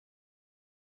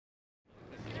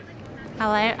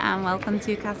Hello and welcome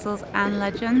to Castles and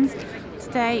Legends.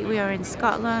 Today we are in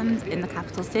Scotland, in the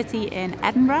capital city in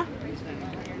Edinburgh.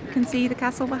 You can see the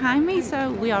castle behind me,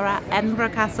 so we are at Edinburgh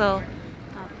Castle.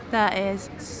 There is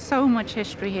so much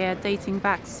history here, dating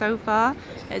back so far.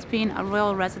 It's been a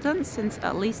royal residence since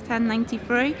at least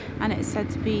 1093, and it is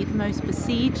said to be the most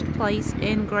besieged place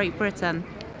in Great Britain.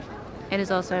 It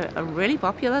is also a really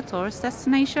popular tourist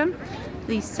destination,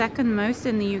 the second most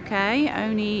in the UK,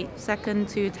 only second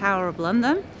to Tower of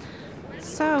London.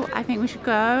 So I think we should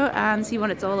go and see what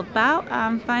it's all about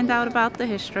and find out about the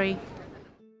history.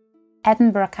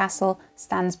 Edinburgh Castle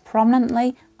stands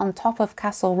prominently on top of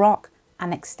Castle Rock,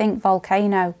 an extinct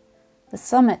volcano. The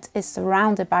summit is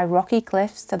surrounded by rocky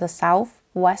cliffs to the south,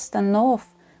 west and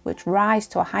north, which rise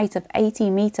to a height of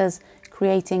 80 metres,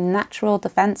 creating natural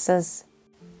defences.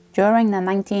 During the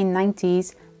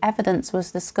 1990s, evidence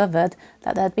was discovered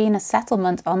that there had been a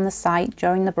settlement on the site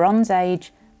during the Bronze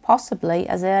Age, possibly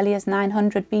as early as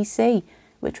 900 BC,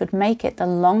 which would make it the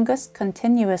longest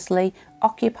continuously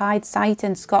occupied site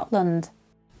in Scotland.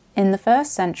 In the 1st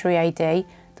century AD, there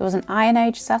was an Iron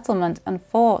Age settlement and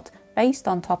fort based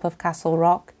on top of Castle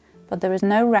Rock, but there is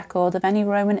no record of any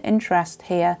Roman interest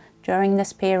here during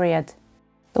this period.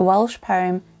 The Welsh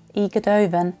poem Y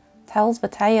Gododdin tells the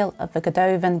tale of the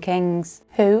Gododdin kings,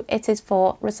 who, it is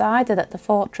thought, resided at the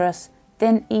fortress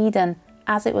Dyn Eden,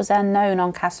 as it was then known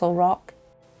on Castle Rock.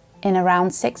 In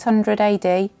around 600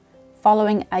 AD,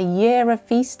 following a year of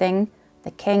feasting,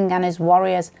 the king and his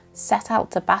warriors set out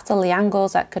to battle the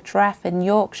Angles at Cartref in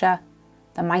Yorkshire.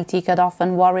 The mighty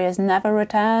Godolphin warriors never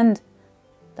returned.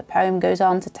 The poem goes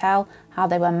on to tell how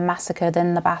they were massacred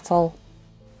in the battle.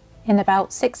 In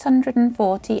about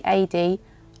 640 AD,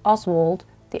 Oswald,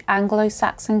 the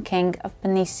Anglo-Saxon king of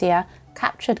Bernicia,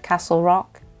 captured Castle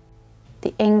Rock.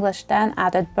 The English then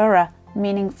added borough,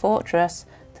 meaning fortress,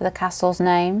 to the castle's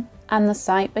name, and the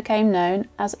site became known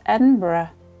as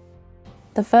Edinburgh.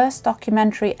 The first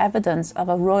documentary evidence of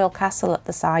a royal castle at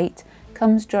the site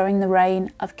comes during the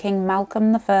reign of King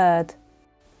Malcolm III.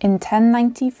 In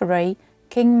 1093,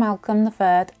 King Malcolm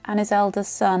III and his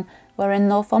eldest son were in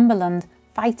Northumberland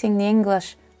fighting the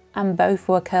English, and both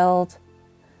were killed.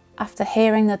 After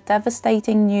hearing the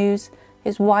devastating news,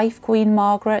 his wife Queen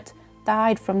Margaret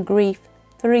died from grief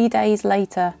 3 days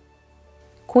later.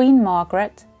 Queen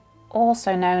Margaret,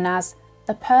 also known as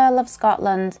the Pearl of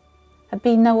Scotland, had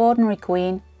been no ordinary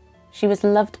queen. She was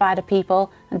loved by the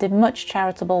people and did much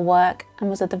charitable work and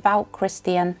was a devout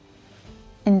Christian.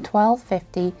 In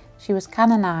 1250, she was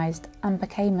canonised and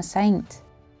became a saint.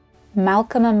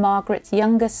 Malcolm and Margaret's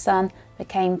youngest son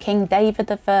became King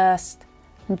David I,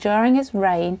 and during his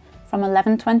reign, from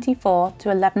 1124 to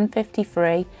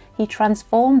 1153, he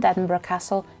transformed Edinburgh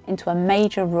Castle into a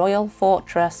major royal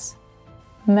fortress.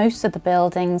 Most of the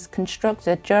buildings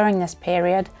constructed during this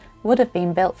period would have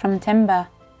been built from timber.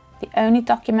 The only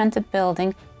documented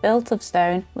building built of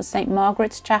stone was St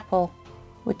Margaret's Chapel,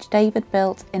 which David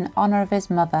built in honour of his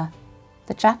mother.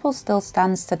 The chapel still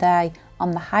stands today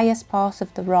on the highest part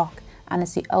of the rock and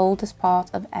is the oldest part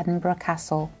of Edinburgh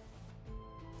Castle.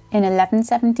 In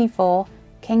 1174,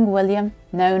 King William,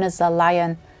 known as the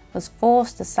Lion, was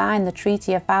forced to sign the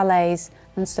Treaty of Falaise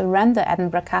and surrender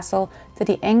Edinburgh Castle to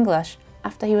the English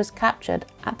after he was captured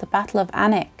at the Battle of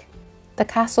Alnwick. The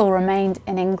castle remained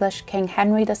in English King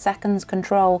Henry II's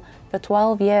control for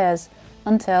 12 years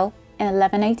until, in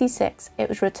 1186, it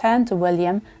was returned to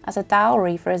William as a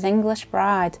dowry for his English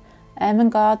bride,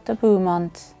 Ermengarde de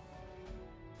Beaumont.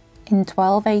 In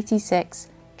 1286,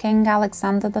 King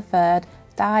Alexander III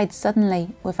died suddenly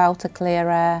without a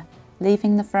clear heir,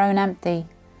 leaving the throne empty.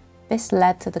 This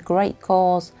led to the Great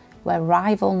Cause, where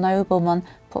rival noblemen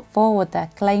put forward their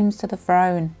claims to the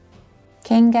throne.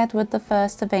 King Edward I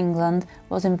of England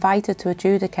was invited to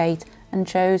adjudicate and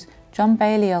chose John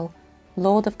Balliol,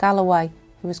 Lord of Galloway,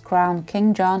 who was crowned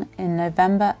King John in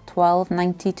November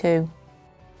 1292.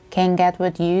 King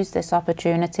Edward used this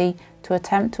opportunity to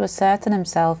attempt to ascertain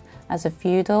himself as a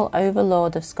feudal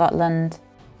overlord of Scotland.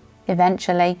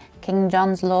 Eventually, King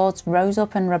John's lords rose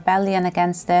up in rebellion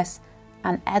against this,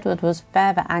 and Edward was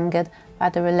further angered by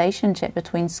the relationship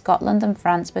between Scotland and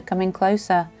France becoming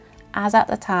closer, as at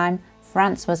the time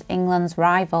France was England's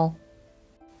rival.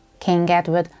 King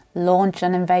Edward launched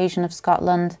an invasion of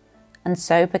Scotland, and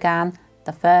so began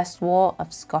the First War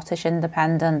of Scottish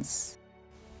Independence.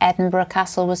 Edinburgh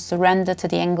Castle was surrendered to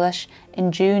the English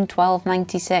in June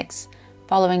 1296,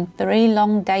 following 3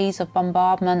 long days of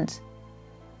bombardment.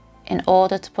 In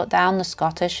order to put down the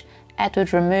Scottish,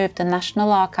 Edward removed the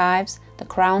National Archives, the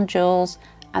crown jewels,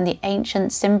 and the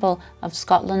ancient symbol of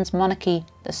Scotland's monarchy,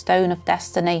 the Stone of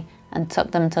Destiny, and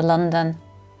took them to London.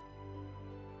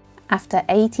 After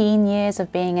 18 years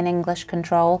of being in English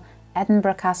control,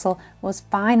 Edinburgh Castle was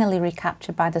finally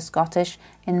recaptured by the Scottish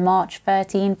in March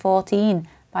 1314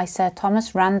 by Sir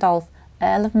Thomas Randolph,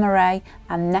 Earl of Moray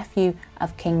and nephew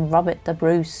of King Robert the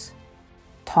Bruce.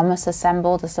 Thomas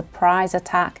assembled a surprise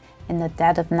attack in the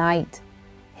dead of night.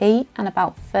 He and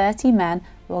about 30 men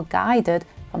were guided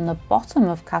from the bottom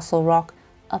of Castle Rock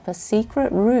up a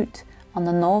secret route on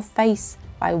the north face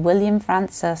by William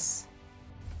Francis.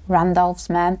 Randolph's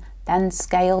men then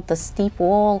scaled the steep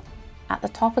wall. At the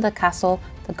top of the castle,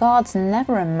 the guards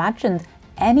never imagined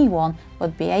anyone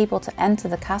would be able to enter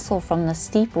the castle from the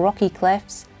steep rocky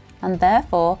cliffs, and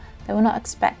therefore they were not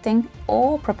expecting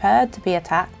or prepared to be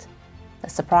attacked. The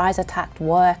surprise attack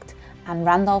worked, and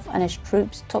Randolph and his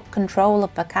troops took control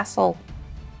of the castle.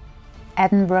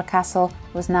 Edinburgh Castle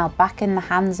was now back in the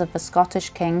hands of the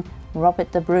Scottish king,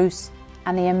 Robert the Bruce,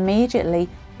 and he immediately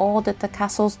ordered the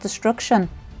castle's destruction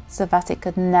so that it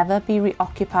could never be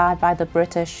reoccupied by the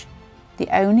British. The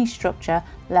only structure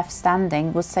left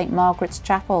standing was St. Margaret's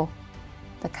Chapel.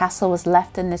 The castle was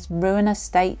left in this ruinous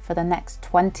state for the next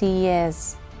 20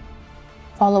 years.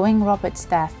 Following Robert's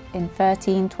death in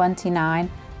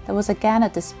 1329, there was again a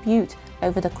dispute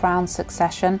over the crown's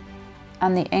succession,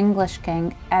 and the English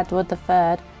king, Edward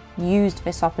III, used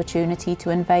this opportunity to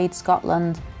invade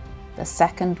Scotland. The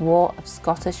Second War of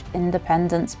Scottish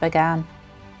Independence began.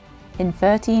 In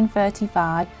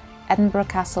 1335, Edinburgh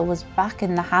Castle was back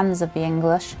in the hands of the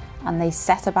English, and they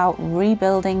set about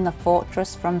rebuilding the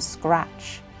fortress from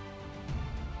scratch.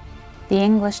 The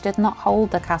English did not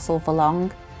hold the castle for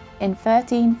long. In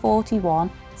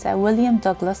 1341, Sir William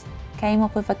Douglas came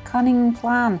up with a cunning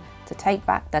plan to take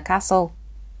back the castle.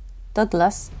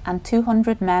 Douglas and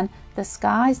 200 men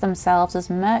disguised themselves as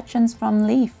merchants from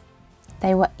Leith.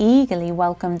 They were eagerly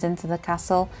welcomed into the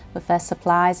castle with their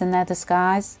supplies in their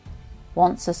disguise.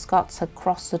 Once the Scots had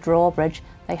crossed the drawbridge,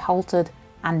 they halted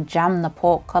and jammed the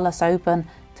portcullis open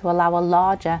to allow a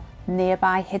larger,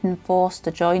 nearby hidden force to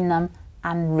join them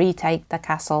and retake the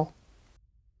castle.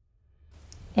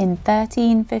 In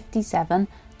 1357,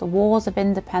 the Wars of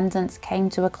Independence came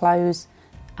to a close,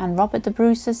 and Robert the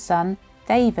Bruce's son,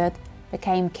 David,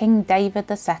 became King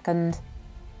David II.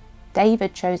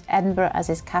 David chose Edinburgh as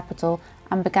his capital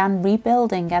and began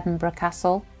rebuilding Edinburgh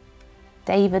Castle.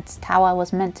 David's tower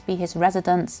was meant to be his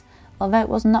residence, although it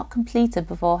was not completed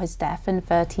before his death in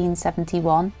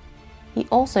 1371. He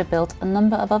also built a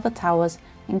number of other towers,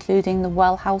 including the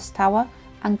Well House Tower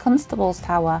and Constable's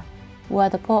Tower, where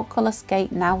the portcullis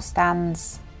gate now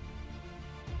stands.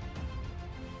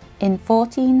 In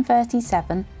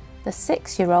 1437, the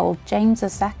 6-year-old James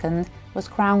II was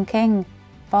crowned king,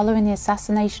 following the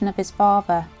assassination of his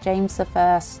father, James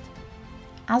I.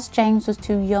 As James was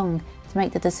too young to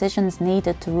make the decisions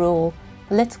needed to rule,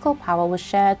 political power was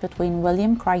shared between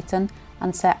William Crichton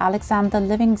and Sir Alexander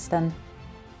Livingston.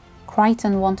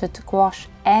 Crichton wanted to quash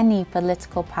any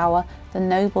political power the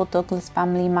noble Douglas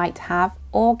family might have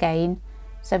or gain,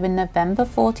 so in November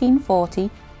 1440,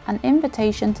 an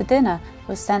invitation to dinner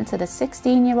was sent to the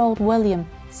 16-year-old William,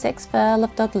 6th Earl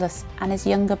of Douglas, and his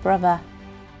younger brother.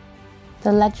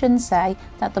 The legends say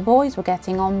that the boys were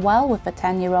getting on well with the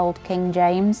 10-year-old King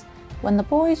James, when the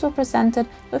boys were presented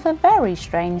with a very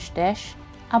strange dish,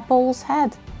 a bull's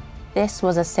head. This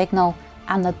was a signal,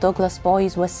 and the Douglas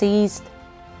boys were seized.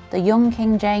 The young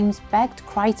King James begged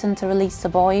Crichton to release the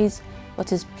boys,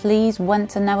 but his pleas went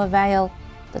to no avail.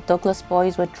 The Douglas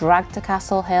boys were dragged to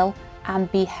Castle Hill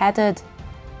and beheaded.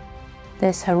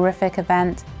 This horrific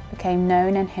event became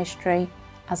known in history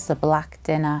as the Black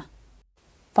Dinner.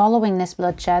 Following this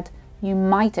bloodshed, you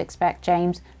might expect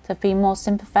James to have been more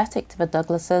sympathetic to the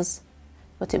Douglases,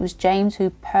 but it was James who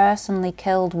personally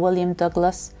killed William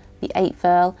Douglas, the 8th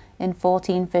Earl, in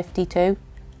 1452,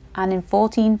 and in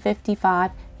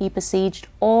 1455 he besieged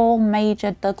all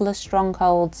major Douglas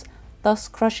strongholds, thus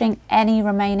crushing any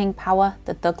remaining power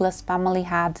the Douglas family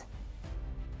had.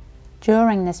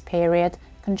 During this period,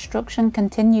 construction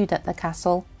continued at the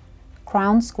castle.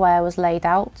 Crown Square was laid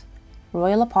out,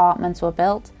 royal apartments were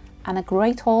built, and a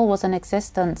great hall was in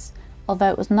existence,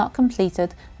 although it was not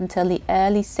completed until the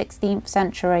early 16th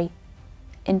century.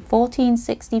 In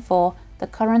 1464, the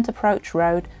current approach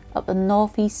road up the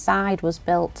northeast side was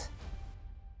built.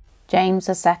 James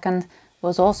II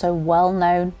was also well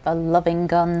known for loving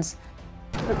guns.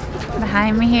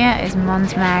 Behind me here is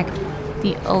Montemeg,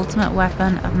 the ultimate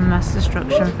weapon of mass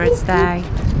destruction for its day.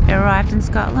 It arrived in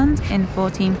Scotland in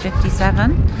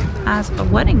 1457 as a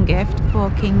wedding gift for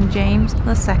King James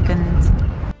II.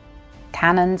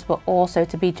 Cannons were also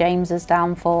to be James's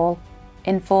downfall.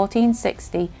 In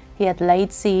 1460 he had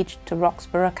laid siege to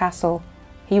Roxburgh Castle.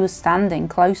 He was standing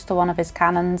close to one of his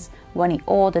cannons when he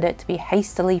ordered it to be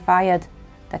hastily fired.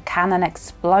 The cannon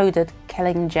exploded,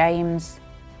 killing James.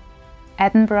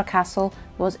 Edinburgh Castle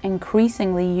was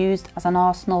increasingly used as an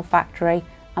arsenal factory,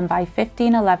 and by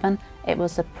 1511 it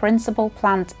was the principal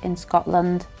plant in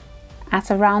Scotland. At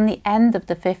around the end of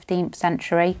the 15th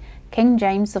century, King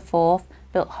James IV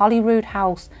built Holyrood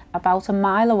House about a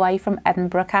mile away from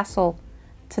Edinburgh Castle.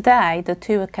 Today the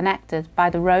two are connected by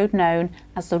the road known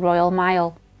as the Royal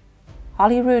Mile.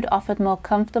 Holyrood offered more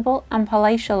comfortable and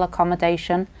palatial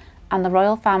accommodation, and the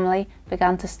royal family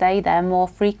began to stay there more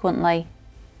frequently.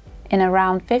 In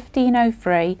around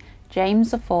 1503,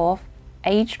 James IV,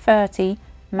 aged 30,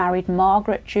 married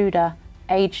Margaret Tudor,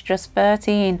 aged just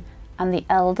 13, and the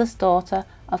eldest daughter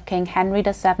of King Henry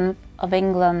VII of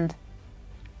England.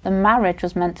 The marriage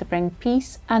was meant to bring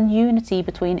peace and unity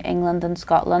between England and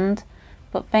Scotland,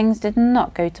 but things did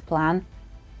not go to plan.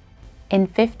 In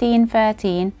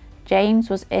 1513, James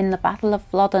was in the Battle of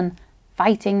Flodden,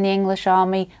 fighting the English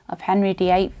army of Henry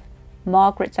VIII,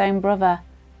 Margaret's own brother,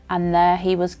 and there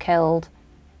he was killed.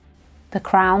 The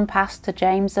crown passed to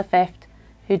James V,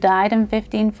 who died in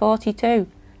 1542,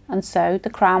 and so the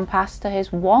crown passed to his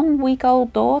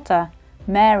 1-week-old daughter,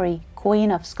 Mary,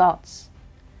 Queen of Scots.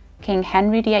 King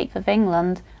Henry VIII of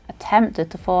England attempted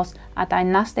to force a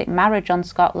dynastic marriage on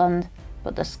Scotland,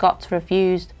 but the Scots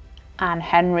refused, and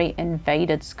Henry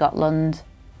invaded Scotland.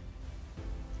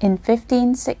 In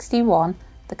 1561,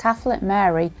 the Catholic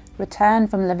Mary returned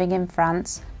from living in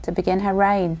France to begin her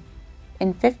reign. In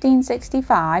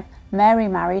 1565, Mary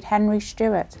married Henry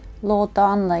Stuart, Lord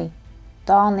Darnley.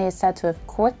 Darnley is said to have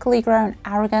quickly grown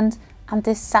arrogant and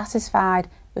dissatisfied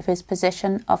with his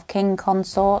position of king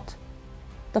consort.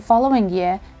 The following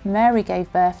year, Mary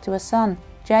gave birth to a son,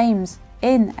 James,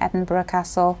 in Edinburgh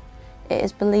Castle. It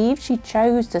is believed she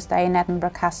chose to stay in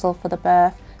Edinburgh Castle for the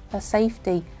birth for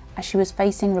safety, as she was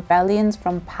facing rebellions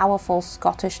from powerful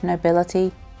Scottish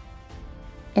nobility.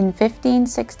 In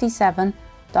 1567,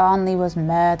 Darnley was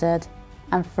murdered,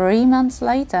 and 3 months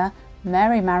later,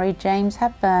 Mary married James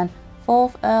Hepburn,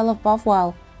 4th Earl of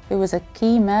Bothwell, who was a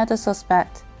key murder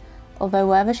suspect, although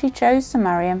whether she chose to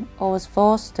marry him or was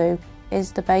forced to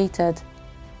is debated.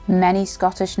 Many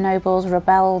Scottish nobles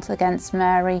rebelled against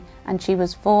Mary, and she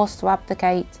was forced to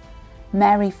abdicate.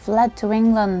 Mary fled to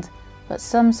England, but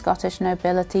some Scottish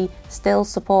nobility still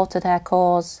supported her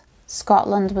cause.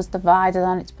 Scotland was divided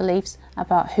on its beliefs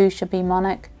about who should be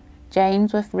monarch,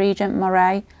 James with Regent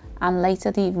Moray, and later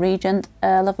the Regent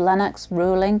Earl of Lennox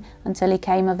ruling until he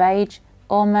came of age,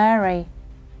 or Mary.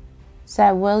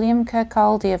 Sir William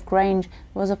Kirkcaldy of Grange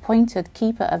was appointed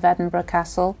Keeper of Edinburgh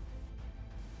Castle.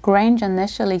 Grange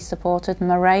initially supported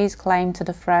Moray's claim to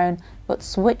the throne, but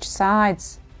switched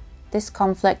sides. This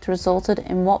conflict resulted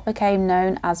in what became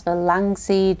known as the Lang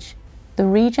Siege. The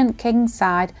Regent King's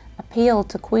side appealed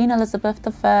to Queen Elizabeth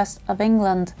I of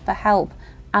England for help,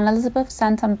 and Elizabeth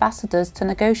sent ambassadors to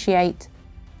negotiate.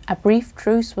 A brief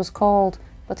truce was called,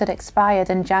 but it expired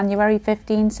in January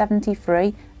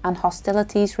 1573 and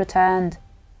hostilities returned.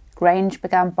 Grange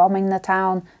began bombing the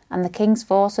town, and the King's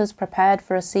forces prepared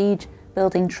for a siege,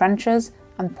 building trenches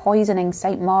and poisoning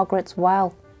St Margaret's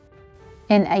Well.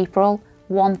 In April,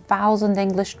 1,000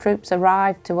 English troops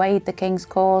arrived to aid the King's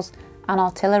cause, and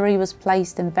artillery was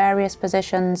placed in various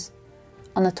positions.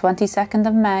 On the 22nd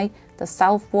of May, the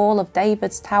south wall of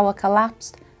David's Tower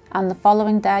collapsed, and the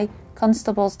following day,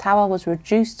 Constable's Tower was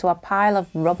reduced to a pile of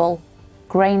rubble.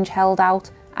 Grange held out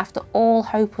after all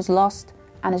hope was lost,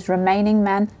 and his remaining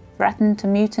men threatened to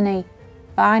mutiny.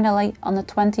 Finally, on the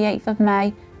 28th of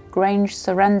May, Grange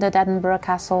surrendered Edinburgh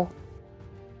Castle.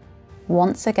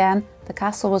 Once again, the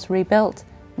castle was rebuilt,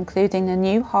 including a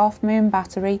new half-moon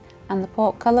battery and the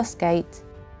portcullis gate.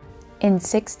 In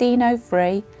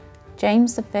 1603,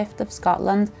 James V of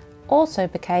Scotland also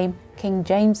became King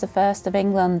James I of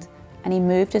England, and he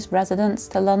moved his residence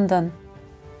to London.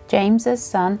 James's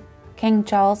son, King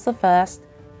Charles I,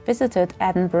 visited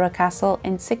Edinburgh Castle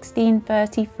in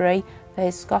 1633 for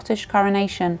his Scottish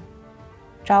coronation.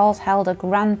 Charles held a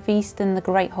grand feast in the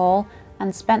Great Hall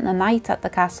and spent the night at the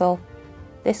castle.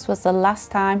 This was the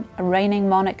last time a reigning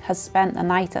monarch has spent the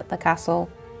night at the castle.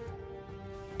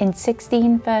 In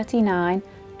 1639,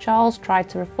 Charles tried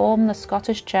to reform the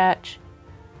Scottish Church.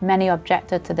 Many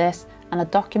objected to this, and a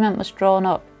document was drawn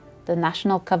up, the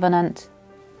National Covenant.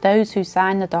 Those who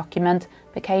signed the document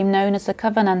became known as the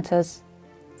Covenanters.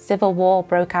 Civil war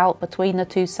broke out between the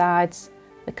two sides.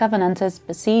 The Covenanters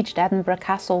besieged Edinburgh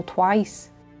Castle twice.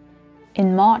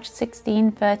 In March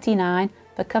 1639,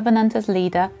 the Covenanters'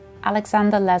 leader,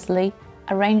 Alexander Leslie,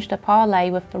 arranged a parley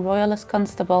with the Royalist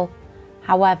constable.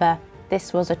 However,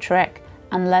 this was a trick,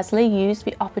 and Leslie used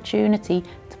the opportunity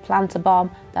to plant a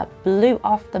bomb that blew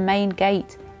off the main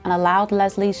gate and allowed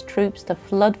Leslie's troops to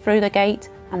flood through the gate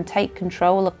and take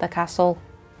control of the castle.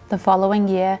 The following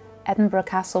year, Edinburgh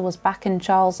Castle was back in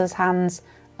Charles's hands,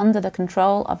 under the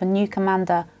control of a new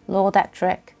commander, Lord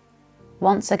Ettrick.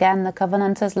 Once again, the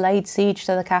Covenanters laid siege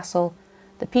to the castle.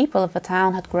 The people of the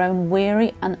town had grown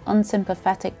weary and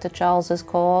unsympathetic to Charles's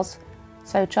cause,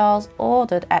 so Charles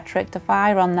ordered Ettrick to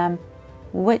fire on them,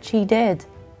 which he did.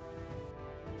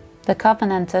 The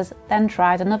Covenanters then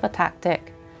tried another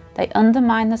tactic. They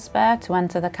undermined the spur to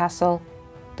enter the castle.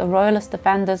 The Royalist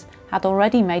defenders had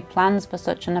already made plans for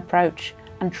such an approach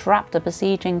and trapped the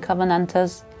besieging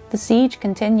Covenanters. The siege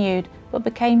continued, but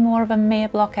became more of a mere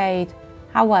blockade.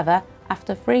 However,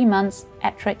 after 3 months,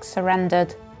 Ettrick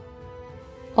surrendered.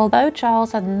 Although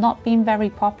Charles had not been very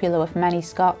popular with many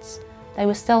Scots, they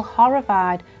were still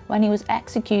horrified when he was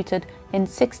executed in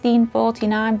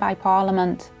 1649 by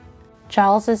Parliament.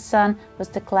 Charles's son was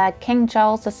declared King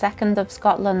Charles II of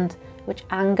Scotland, which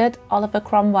angered Oliver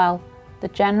Cromwell, the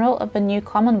general of the new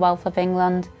Commonwealth of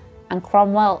England, and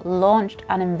Cromwell launched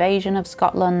an invasion of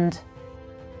Scotland.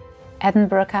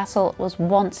 Edinburgh Castle was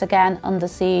once again under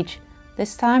siege.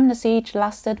 This time the siege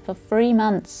lasted for 3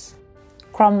 months.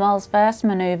 Cromwell's first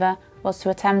manoeuvre was to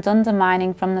attempt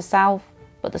undermining from the south,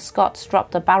 but the Scots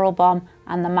dropped a barrel bomb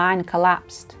and the mine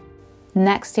collapsed.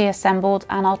 Next he assembled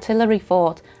an artillery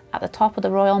fort at the top of the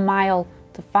Royal Mile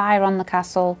to fire on the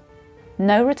castle.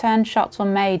 No return shots were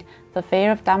made for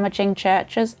fear of damaging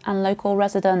churches and local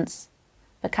residents.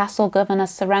 The castle governor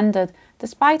surrendered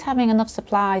despite having enough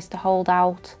supplies to hold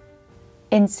out.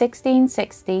 In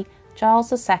 1660,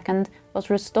 Charles II was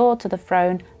restored to the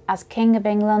throne as King of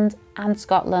England and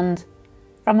Scotland.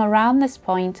 From around this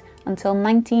point until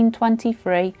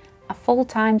 1923, a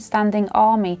full-time standing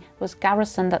army was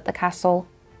garrisoned at the castle.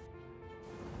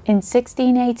 In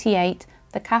 1688,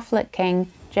 the Catholic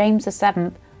king, James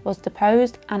VII, was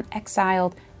deposed and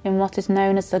exiled in what is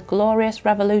known as the Glorious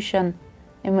Revolution,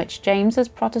 in which James's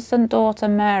Protestant daughter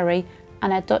Mary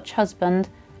and her Dutch husband,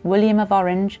 William of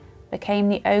Orange, became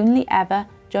the only ever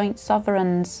joint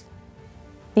sovereigns.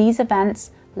 These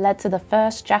events led to the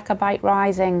first Jacobite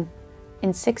Rising.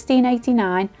 In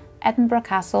 1689, Edinburgh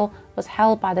Castle was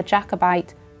held by the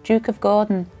Jacobite Duke of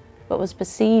Gordon, but was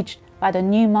besieged by the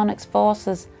new monarch's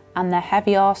forces and their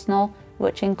heavy arsenal,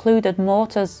 which included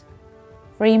mortars.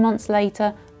 3 months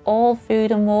later, all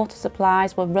food and water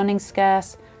supplies were running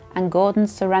scarce, and Gordon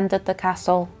surrendered the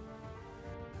castle.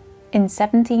 In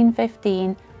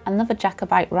 1715, another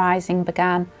Jacobite rising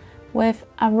began, with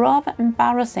a rather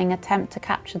embarrassing attempt to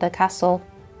capture the castle.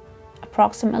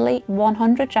 Approximately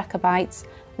 100 Jacobites,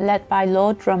 led by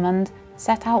Lord Drummond,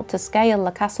 set out to scale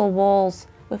the castle walls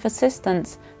with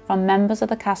assistance from members of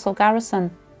the castle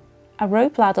garrison. A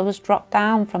rope ladder was dropped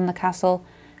down from the castle,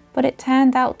 but it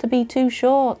turned out to be too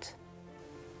short.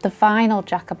 The final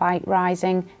Jacobite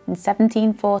rising in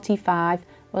 1745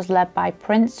 was led by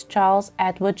Prince Charles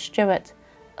Edward Stuart,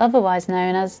 otherwise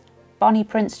known as Bonnie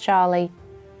Prince Charlie.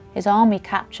 His army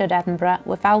captured Edinburgh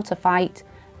without a fight,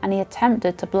 and he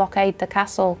attempted to blockade the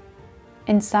castle.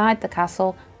 Inside the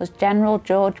castle was General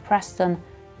George Preston,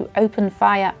 who opened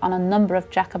fire on a number of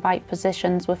Jacobite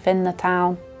positions within the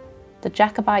town. The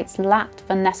Jacobites lacked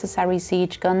the necessary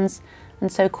siege guns,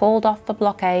 and so called off the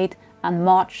blockade and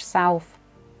marched south.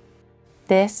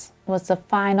 This was the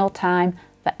final time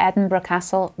that Edinburgh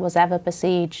Castle was ever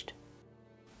besieged.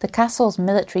 The castle's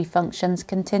military functions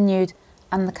continued,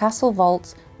 and the castle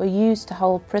vaults were used to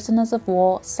hold prisoners of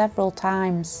war several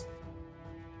times.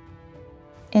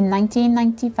 In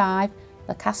 1995,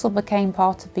 the castle became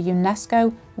part of the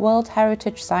UNESCO World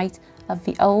Heritage Site of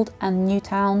the Old and New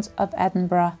Towns of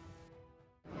Edinburgh.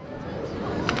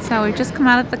 So we've just come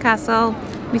out of the castle.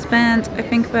 We spent, I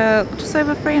think, about just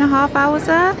over 3.5 hours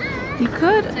there. You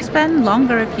could spend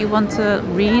longer if you want to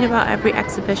read about every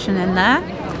exhibition in there.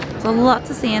 There's a lot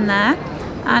to see in there.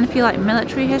 And if you like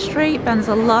military history, there's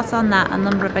a lot on that, a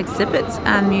number of exhibits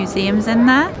and museums in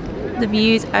there. The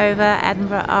views over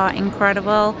Edinburgh are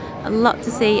incredible, a lot to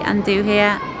see and do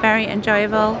here, very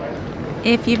enjoyable.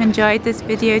 If you've enjoyed this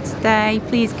video today,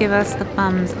 please give us the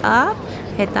thumbs up,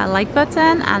 hit that like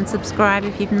button and subscribe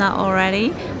if you've not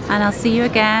already, and I'll see you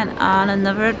again on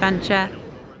another adventure.